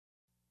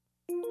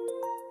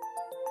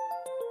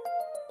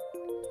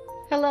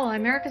Hello,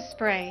 I'm Erica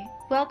Sprey.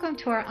 Welcome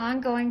to our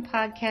ongoing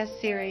podcast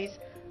series,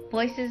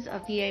 Voices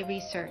of VA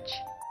Research.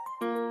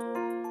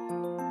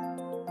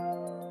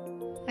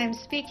 I'm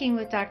speaking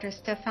with Dr.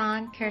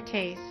 Stefan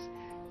Kertesz,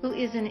 who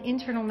is an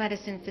internal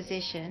medicine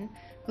physician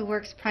who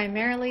works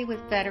primarily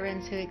with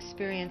veterans who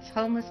experience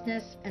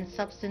homelessness and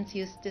substance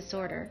use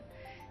disorder.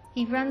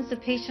 He runs the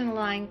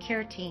patient-aligned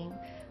care team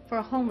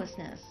for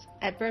homelessness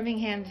at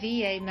Birmingham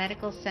VA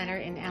Medical Center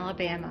in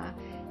Alabama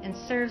and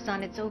serves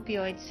on its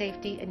Opioid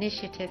Safety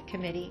Initiative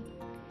Committee.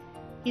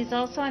 He is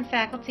also on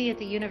faculty at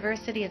the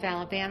University of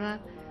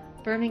Alabama,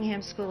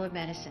 Birmingham School of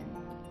Medicine.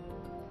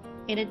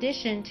 In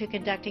addition to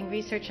conducting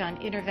research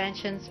on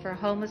interventions for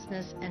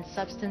homelessness and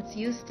substance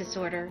use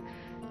disorder,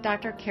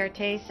 Dr.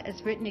 Kertesz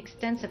has written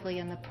extensively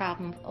on the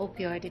problem of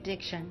opioid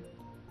addiction.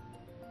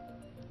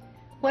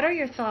 What are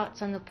your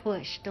thoughts on the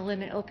push to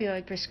limit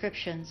opioid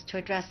prescriptions to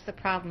address the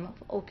problem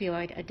of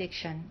opioid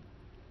addiction?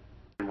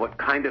 What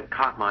kind of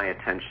caught my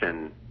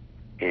attention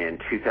in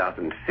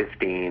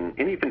 2015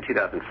 and even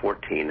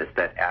 2014 is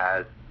that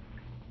as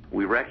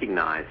we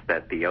recognized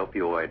that the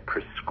opioid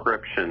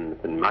prescriptions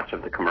and much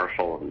of the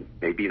commercial and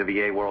maybe the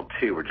VA world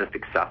too were just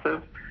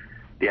excessive,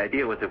 the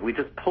idea was if we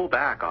just pull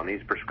back on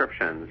these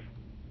prescriptions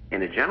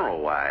in a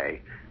general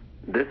way,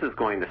 this is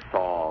going to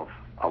solve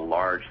a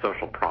large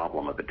social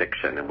problem of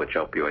addiction in which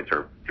opioids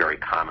are very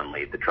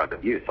commonly the drug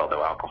of use,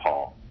 although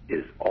alcohol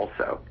is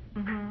also.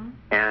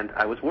 And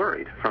I was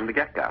worried from the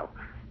get-go.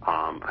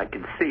 I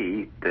could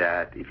see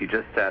that if you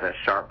just set a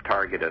sharp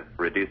target of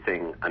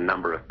reducing a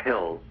number of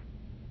pills,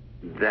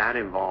 that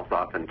involves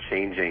often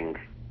changing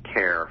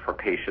care for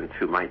patients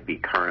who might be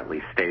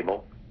currently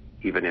stable,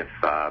 even if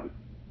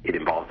it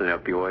involves an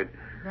opioid.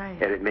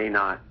 Right. And it may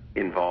not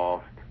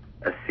involve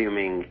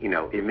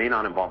it may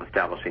not involve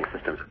establishing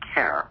systems of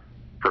care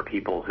for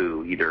people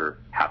who either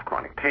have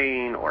chronic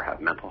pain or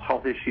have mental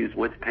health issues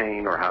with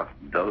pain or have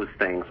those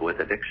things with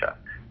addiction.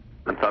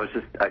 And so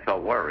I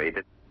felt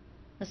worried.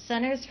 The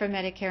Centers for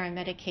Medicare and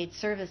Medicaid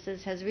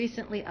Services has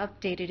recently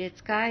updated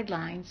its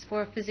guidelines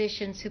for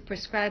physicians who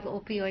prescribe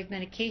opioid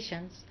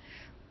medications.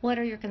 What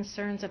are your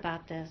concerns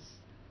about this?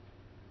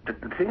 The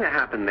thing that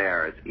happened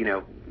there is,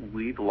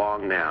 we've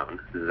long known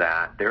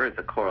that there is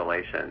a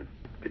correlation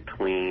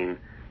between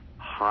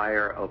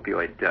higher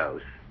opioid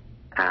dose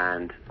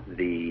and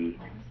the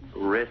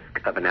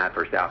risk of an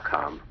adverse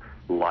outcome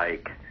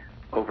like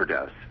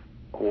overdose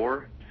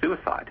or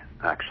suicide,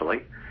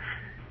 actually.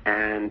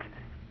 And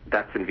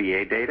that's in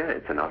VA data.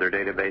 It's in other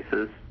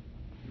databases.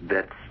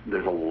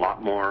 There's a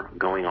lot more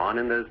going on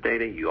in those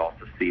data. You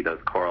also see those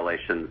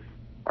correlations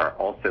are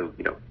also,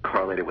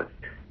 correlated with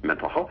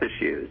mental health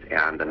issues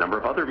and a number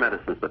of other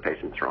medicines the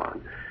patients are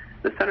on.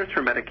 The Centers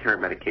for Medicare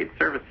and Medicaid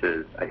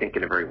Services, I think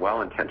in a very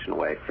well-intentioned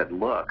way, said,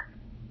 look,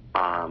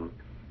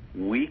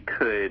 we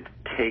could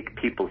take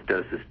people's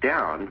doses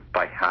down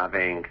by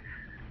having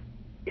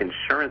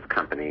insurance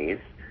companies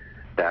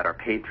that are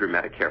paid through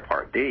Medicare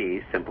Part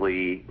D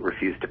simply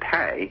refuse to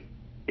pay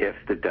if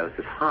the dose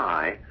is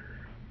high,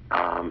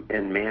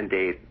 and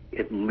mandate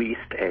at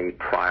least a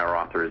prior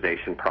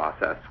authorization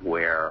process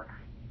where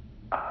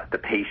the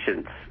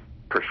patient's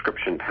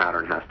prescription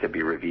pattern has to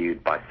be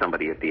reviewed by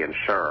somebody at the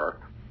insurer.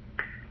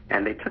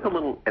 And they took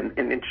and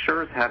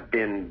insurers have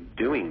been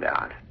doing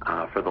that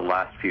for the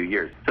last few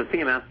years. So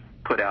CMS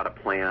put out a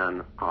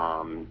plan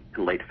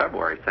in late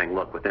February saying,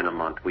 look, within a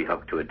month we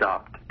hope to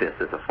adopt this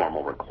as a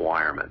formal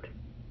requirement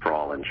for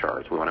all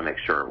insurers. We want to make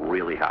sure it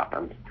really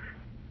happens.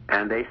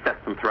 And they set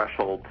some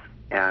thresholds,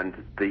 and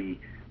the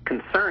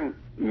concern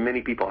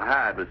many people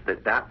had was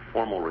that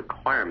formal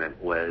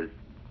requirement was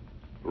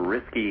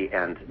risky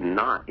and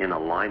not in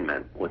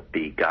alignment with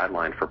the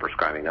guideline for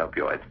prescribing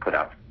opioids put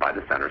out by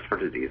the Centers for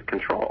Disease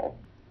Control.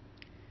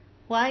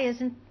 Why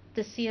isn't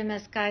the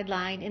CMS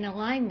guideline in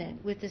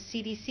alignment with the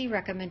CDC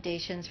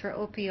recommendations for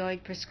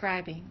opioid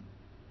prescribing?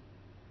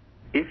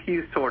 If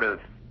you sort of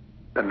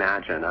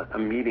imagine a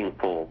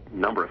meaningful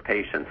number of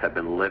patients have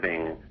been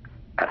living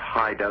at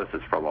high doses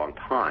for a long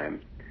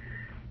time,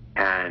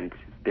 and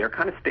they're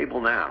kind of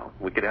stable now.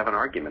 We could have an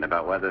argument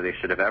about whether they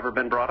should have ever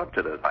been brought up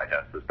to those high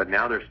doses, but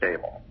now they're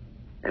stable.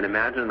 And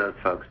imagine those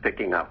folks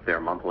picking up their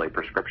monthly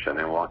prescription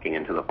and walking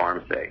into the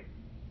pharmacy,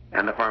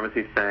 and the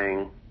pharmacy's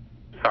saying,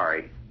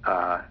 sorry,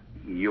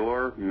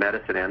 your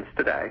medicine ends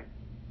today.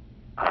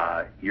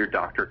 Your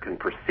doctor can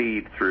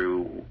proceed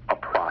through a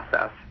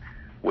process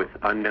with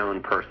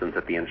unknown persons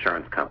at the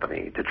insurance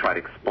company to try to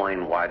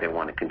explain why they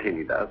want to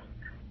continue this.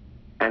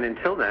 And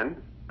until then,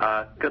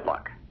 good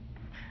luck.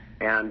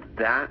 And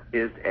that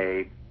is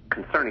a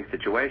concerning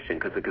situation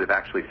because it could have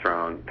actually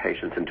thrown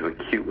patients into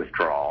acute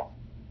withdrawal.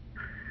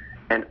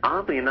 And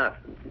oddly enough,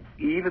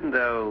 even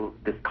though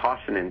this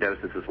caution in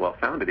doses is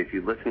well-founded, if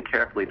you listen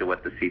carefully to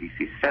what the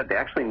CDC said, they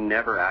actually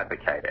never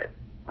advocated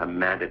a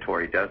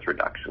mandatory dose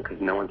reduction because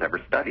no one's ever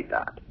studied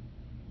that.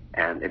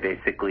 And it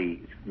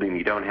basically, when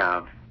you don't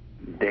have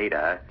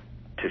data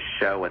to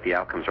show what the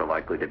outcomes are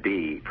likely to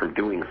be from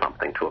doing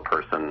something to a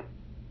person,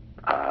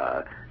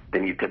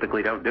 then you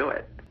typically don't do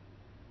it.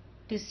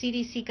 do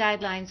CDC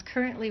guidelines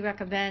currently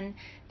recommend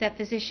that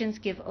physicians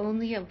give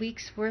only a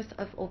week's worth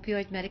of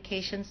opioid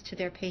medications to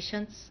their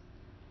patients?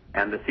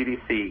 And the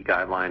CDC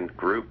guideline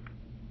group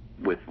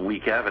with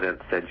weak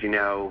evidence said,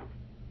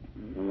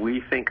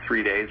 we think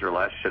 3 days or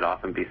less should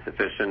often be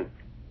sufficient,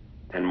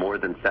 and more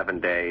than 7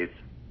 days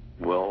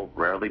will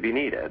rarely be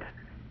needed.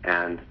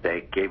 And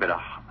they gave it a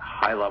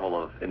high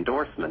level of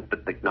endorsement,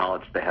 but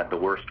acknowledged they had the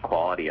worst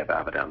quality of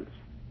evidence.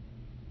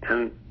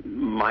 And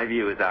my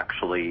view is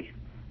actually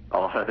a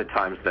lot of the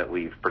times that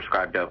we've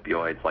prescribed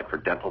opioids, like for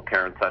dental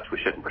care and such, we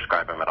shouldn't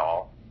prescribe them at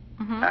all.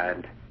 Mm-hmm.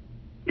 And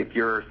if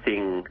you're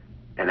seeing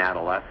an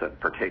adolescent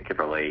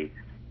particularly,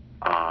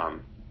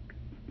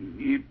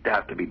 you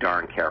have to be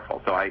darn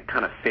careful. So I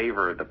kind of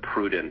favor the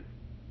prudent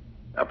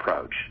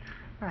approach.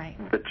 Right.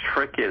 The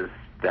trick is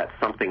that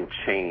something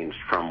changed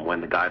from when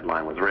the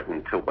guideline was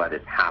written to what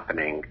is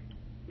happening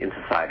in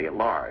society at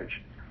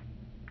large.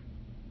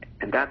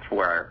 And that's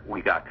where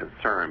we got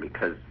concerned,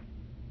 because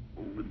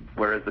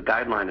whereas the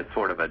guideline is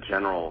sort of a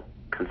general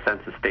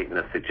consensus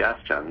statement of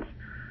suggestions,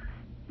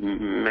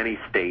 many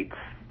states,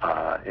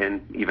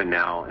 and even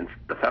now in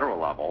the federal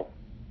level,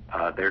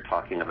 they're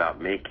talking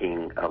about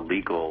making a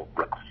legal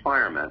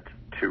requirement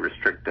to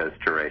restrict dose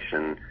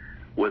duration,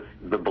 with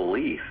the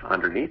belief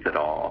underneath it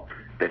all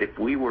that if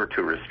we were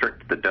to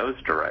restrict the dose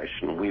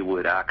duration, we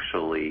would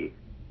actually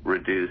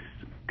reduce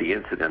the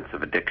incidence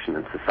of addiction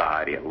in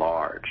society at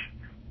large.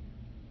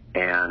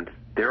 And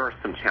there are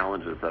some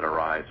challenges that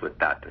arise with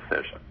that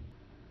decision.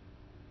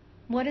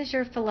 What is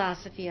your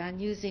philosophy on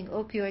using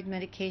opioid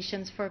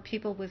medications for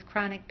people with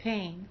chronic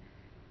pain?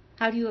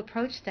 How do you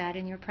approach that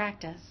in your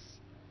practice?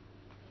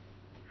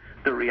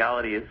 The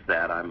reality is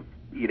that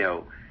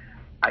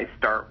I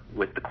start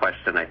with the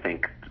question I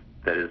think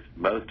that is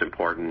most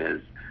important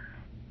is,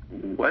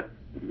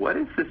 what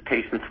is this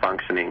patient's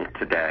functioning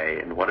today,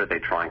 and what are they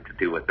trying to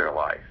do with their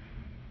life?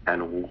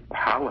 And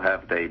how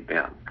have they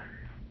been?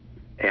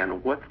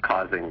 And what's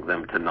causing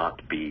them to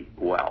not be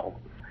well?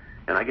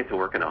 And I get to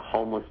work in a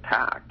homeless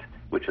pact,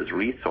 which is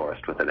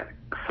resourced with a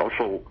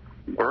social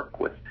work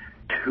with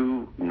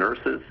 2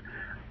 nurses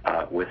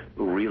with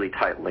really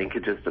tight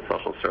linkages to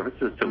social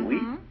services. So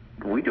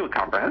we do a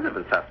comprehensive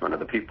assessment of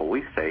the people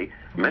we see,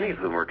 many of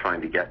whom are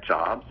trying to get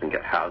jobs and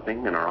get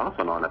housing and are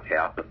often on a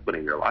path of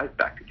putting their lives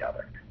back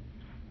together.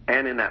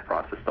 And in that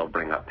process, they'll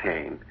bring up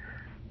pain.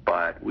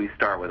 But we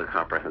start with a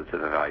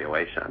comprehensive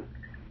evaluation.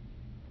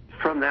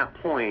 From that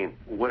point,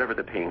 whatever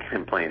the pain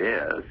complaint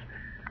is,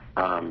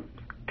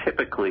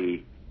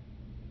 typically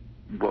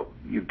what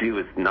you do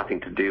is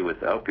nothing to do with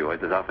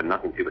opioids. It's often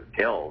nothing to do with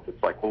pills.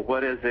 It's like, well,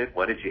 what is it?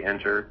 What did you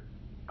injure?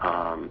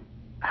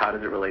 How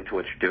does it relate to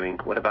what you're doing?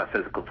 What about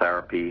physical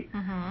therapy?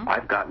 Mm-hmm.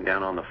 I've gotten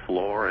down on the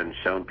floor and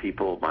shown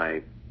people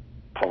my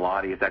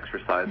Pilates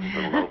exercises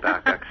and low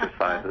back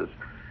exercises.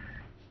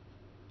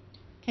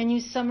 Can you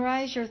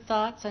summarize your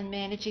thoughts on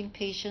managing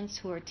patients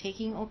who are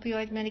taking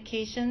opioid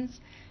medications,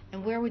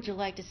 and where would you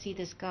like to see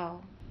this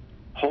go?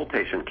 Whole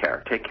patient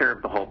care. Take care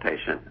of the whole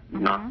patient,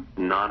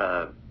 not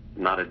a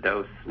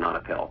dose, not a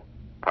pill.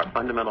 Our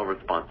fundamental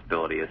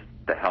responsibility is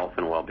the health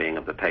and well-being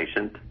of the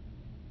patient,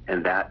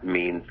 and that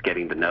means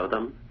getting to know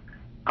them.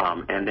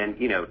 And then,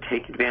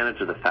 take advantage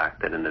of the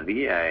fact that in the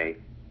VA,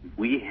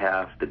 we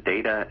have the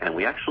data, and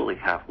we actually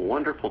have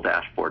wonderful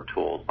dashboard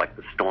tools like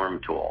the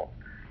STORM tool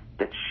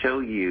that show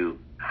you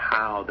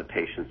how the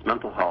patient's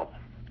mental health,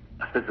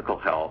 physical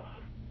health,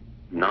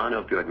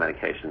 non-opioid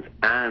medications,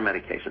 and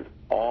medications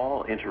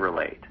all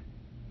interrelate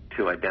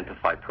to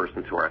identify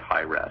persons who are at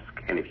high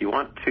risk. And if you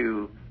want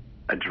to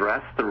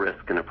address the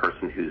risk in a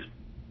person who's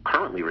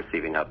currently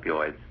receiving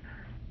opioids,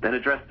 then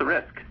address the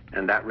risk.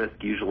 And that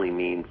risk usually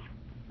means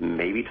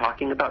maybe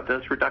talking about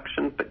dose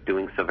reduction, but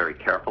doing so very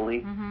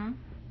carefully,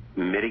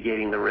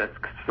 mitigating the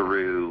risk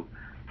through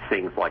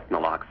things like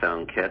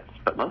naloxone kits,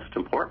 but most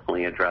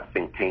importantly,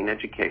 addressing pain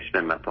education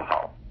and mental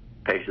health.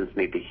 Patients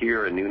need to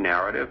hear a new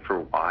narrative for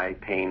why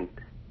pain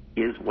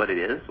is what it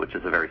is, which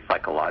is a very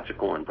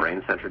psychological and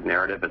brain-centered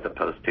narrative, as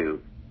opposed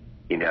to,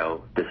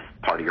 this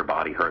part of your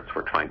body hurts,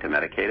 we're trying to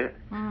medicate it.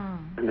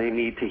 And they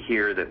need to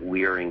hear that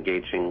we are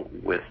engaging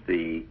with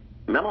the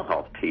mental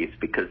health piece,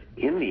 because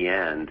in the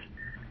end,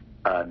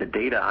 the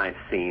data I've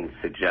seen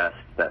suggests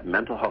that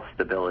mental health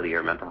stability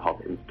or mental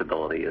health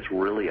instability is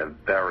really a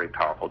very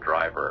powerful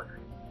driver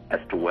as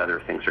to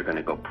whether things are going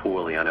to go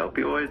poorly on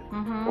opioids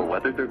or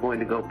whether they're going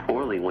to go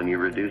poorly when you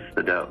reduce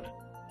the dose.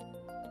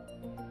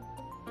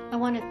 I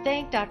want to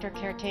thank Dr.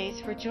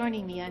 Kertesz for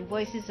joining me on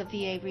Voices of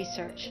VA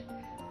Research.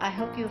 I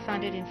hope you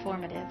found it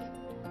informative.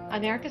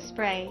 I'm Erica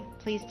Sprey.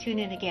 Please tune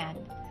in again.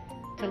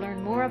 To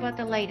learn more about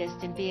the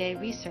latest in VA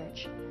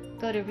research,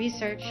 go to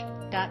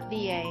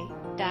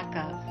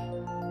research.va.gov.